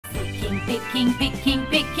picking, picking,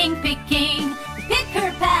 picking, picking.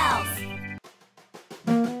 Picker Pals!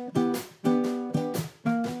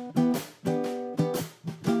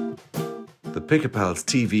 The Picker Pals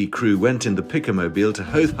TV crew went in the Pickermobile to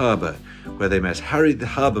Howth Harbour, where they met Harry the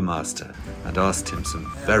Harbourmaster and asked him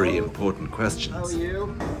some very important questions. How are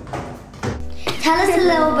you? Tell us a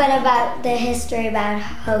little bit about the history about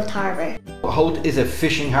Howth Harbour. Howth is a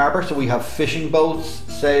fishing harbour, so we have fishing boats,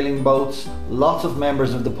 sailing boats, lots of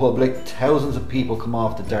members of the public, thousands of people come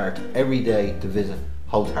off the Dart every day to visit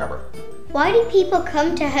Howth Harbour. Why do people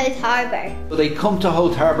come to Howth Harbour? So they come to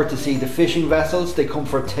Howth Harbour to see the fishing vessels, they come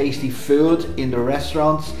for tasty food in the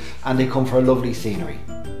restaurants, and they come for lovely scenery.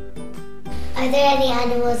 Are there any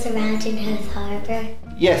animals around in Howth Harbour?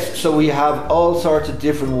 Yes, so we have all sorts of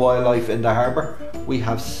different wildlife in the harbour. We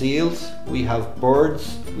have seals, we have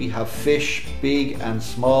birds, we have fish, big and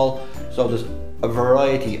small, so there's a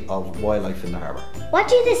variety of wildlife in the harbour. What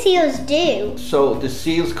do the seals do? So the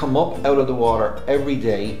seals come up out of the water every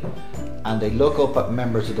day and they look up at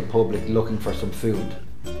members of the public looking for some food.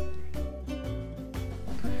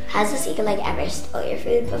 Has a seagull ever stole your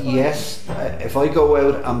food before? Yes, if I go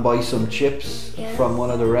out and buy some chips from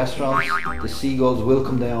one of the restaurants, the seagulls will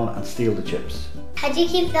come down and steal the chips. How do you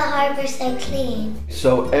keep the harbour so clean?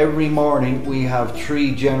 So every morning we have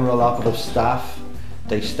 3 general operative staff.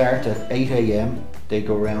 They start at 8 AM, they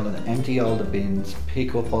go around and empty all the bins,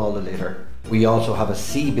 pick up all the litter. We also have a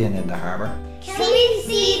sea bin in the harbour. Can we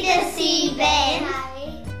see the sea bin,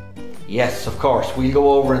 Harry? Yes, of course, we'll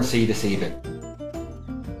go over and see the sea bin.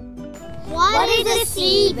 What is a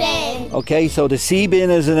sea bin? Okay, so the sea bin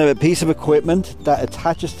is a piece of equipment that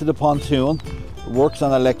attaches to the pontoon, works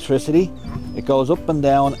on electricity. It goes up and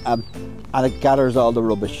down and it gathers all the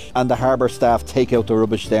rubbish. And the harbour staff take out the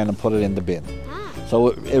rubbish then and put it in the bin. So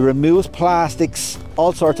it removes plastics,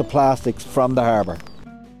 all sorts of plastics from the harbour.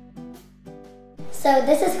 So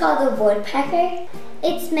this is called a woodpecker.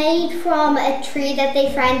 It's made from a tree that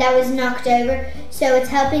they found that was knocked over. So it's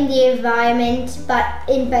helping the environment, but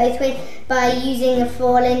in both ways, by using a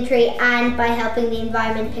fallen tree and by helping the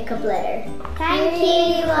environment pick up litter. Thank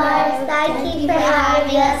you, Lars. Thank you for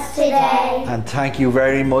having us today. And thank you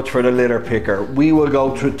very much for the litter picker. We will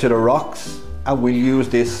go to the rocks and we'll use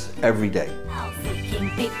this every day.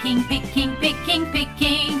 Picking, picking, picking, picking,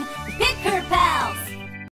 picking. Picker